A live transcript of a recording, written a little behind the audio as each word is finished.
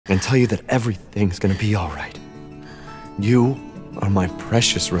and tell you that everything's gonna be all right. You are my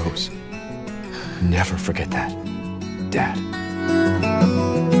precious Rose. Never forget that, Dad.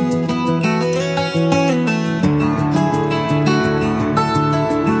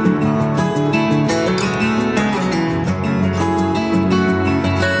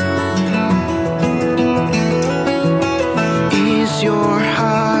 Is your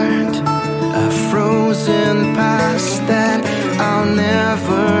heart a frozen past that I'll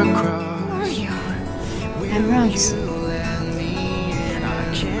never cross? Who are you? I'm Rose.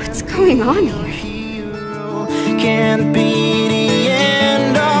 What's going on here? Can't be the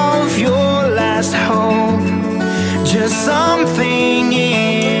end of your last hope. Just something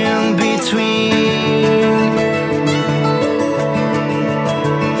in between.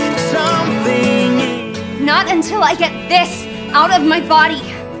 Not until I get this out of my body.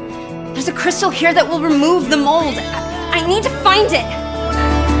 There's a crystal here that will remove the mold. I need to find it.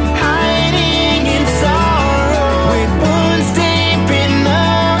 Hiding in sorrow, with wounds deep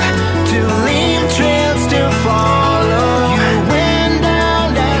enough to leave trails to follow. You went down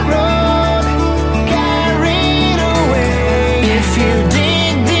that road, carried away. If you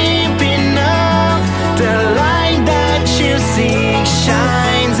dig deep enough, the light that you seek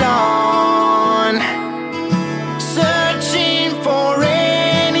shines on. Searching for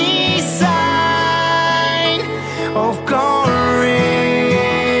any sign of courage,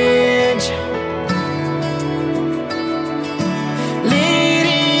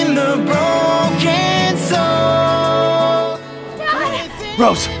 leading the broken soul.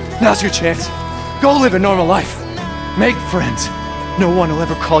 Rose, now's your chance. Go live a normal life. Make friends. No one will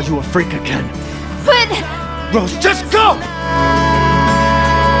ever call you a freak again. But Rose, just go!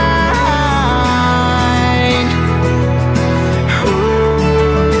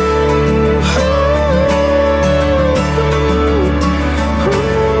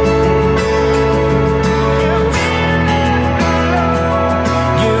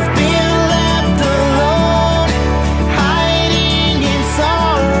 You've been left alone, hiding in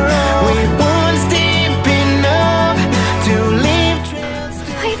sorrow, with wounds deep enough to leave trails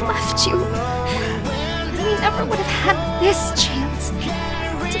to I left you. We never would have had this chance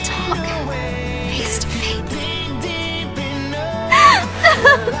to talk face to face. deep enough.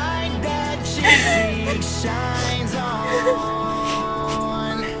 The light that you seek shines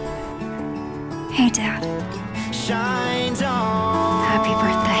on, Hey, Dad. shines on. Happy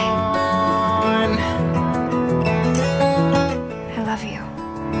birthday. I love you.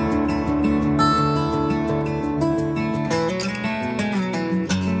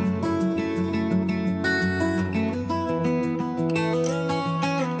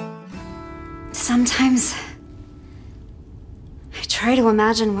 Sometimes I try to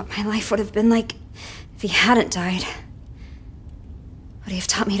imagine what my life would have been like if he hadn't died. Would he have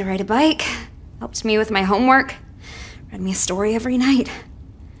taught me to ride a bike? Helped me with my homework? Read me a story every night?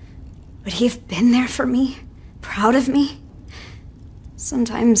 Would he have been there for me? Proud of me?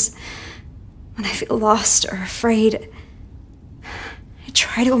 Sometimes, when I feel lost or afraid, I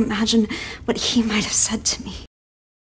try to imagine what he might have said to me.